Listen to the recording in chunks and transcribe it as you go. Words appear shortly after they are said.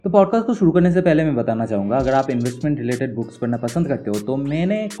तो पॉडकास्ट को शुरू करने से पहले मैं बताना चाहूँगा, अगर आप इन्वेस्टमेंट रिलेटेड बुक्स पढ़ना पसंद करते हो तो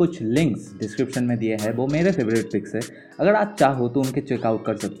मैंने कुछ लिंक्स डिस्क्रिप्शन में दिए हैं। वो मेरे फेवरेट पिक्स है। अगर आप चाहो तो उनके चेकआउट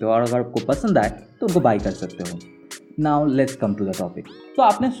कर सकते हो और अगर आपको पसंद आए तो उनको बाय कर सकते हो। Now let's come to the topic. तो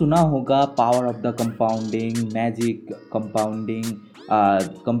आपने सुना होगा power of the compounding, magic compounding,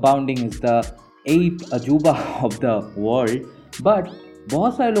 compounding is the eight अजूबा ऑफ द वर्ल्ड। बट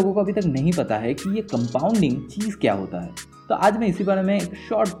बहुत सारे लोगों को अभी तक नहीं पता है कि ये कंपाउंडिंग चीज़ क्या होता है। तो आज मैं इसी बारे में एक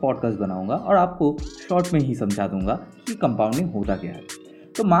शॉर्ट पॉडकास्ट बनाऊंगा और आपको शॉर्ट में ही समझा दूंगा कि कंपाउंडिंग होता क्या है।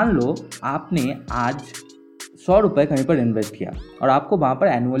 तो मान लो आपने आज 100 रुपये कहीं पर इन्वेस्ट किया और आपको वहाँ पर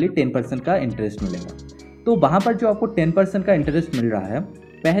एनुअली 10% का इंटरेस्ट मिलेगा। तो वहाँ पर जो आपको 10% का इंटरेस्ट मिल रहा है,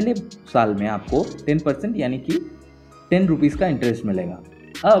 पहले साल में आपको 10% यानी कि 10 रुपीज़ का इंटरेस्ट मिलेगा।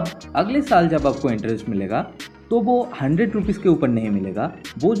 अब अगले साल जब आपको इंटरेस्ट मिलेगा तो वो 100 रुपीज़ के ऊपर नहीं मिलेगा।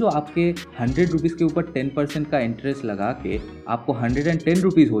 वो जो आपके 100 रुपीज़ के ऊपर 10% का इंटरेस्ट लगा के आपको 110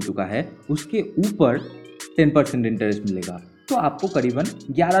 रुपीज़ हो चुका है, उसके ऊपर 10% इंटरेस्ट मिलेगा। तो आपको करीबन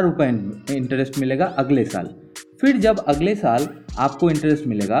 11 रुपये इंटरेस्ट मिलेगा अगले साल। फिर जब अगले साल आपको इंटरेस्ट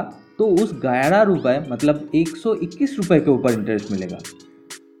मिलेगा तो उस 11 रुपये मतलब 121 रुपये के ऊपर इंटरेस्ट मिलेगा।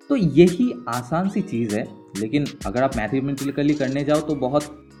 तो यही आसान सी चीज़ है, लेकिन अगर आप मैथमेटिकली करने जाओ तो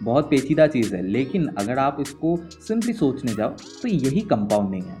बहुत पेचीदा चीज़ है। लेकिन अगर आप इसको सिंपली सोचने जाओ तो यही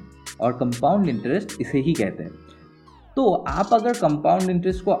कंपाउंडिंग है और कंपाउंड इंटरेस्ट इसे ही कहते हैं। तो आप अगर कंपाउंड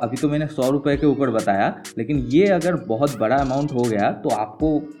इंटरेस्ट को, अभी तो मैंने 100 रुपये के ऊपर बताया, लेकिन ये अगर बहुत बड़ा अमाउंट हो गया तो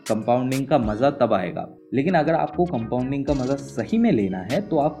आपको कंपाउंडिंग का मज़ा तब आएगा। लेकिन अगर आपको कंपाउंडिंग का मज़ा सही में लेना है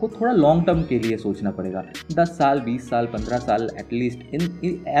तो आपको थोड़ा लॉन्ग टर्म के लिए सोचना पड़ेगा। 10 साल, 20 साल, 15 साल एटलीस्ट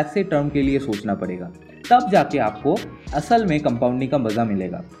इन ऐसे टर्म के लिए सोचना पड़ेगा, तब जाके आपको असल में कंपाउंडिंग का मज़ा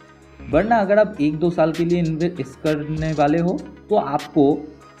मिलेगा। वरना अगर आप 1-2 साल के लिए इन्वेस्ट करने वाले हो तो आपको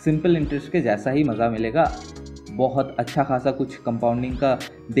सिंपल इंटरेस्ट के जैसा ही मज़ा मिलेगा। बहुत अच्छा खासा कुछ कंपाउंडिंग का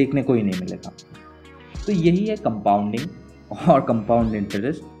देखने को ही नहीं मिलेगा। तो यही है कंपाउंडिंग और कंपाउंड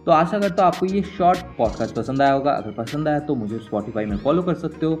इंटरेस्ट। तो आशा करता हूँ आपको ये शॉर्ट पॉडकास्ट पसंद आया होगा। अगर पसंद आया तो मुझे स्पॉटिफाई में फॉलो कर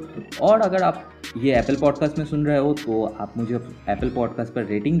सकते हो, और अगर आप ये एप्पल पॉडकास्ट में सुन रहे हो तो आप मुझे एप्पल पॉडकास्ट पर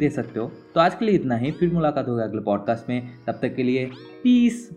रेटिंग दे सकते हो। तो आज के लिए इतना ही, फिर मुलाकात होगा अगले पॉडकास्ट में। तब तक के लिए पीस।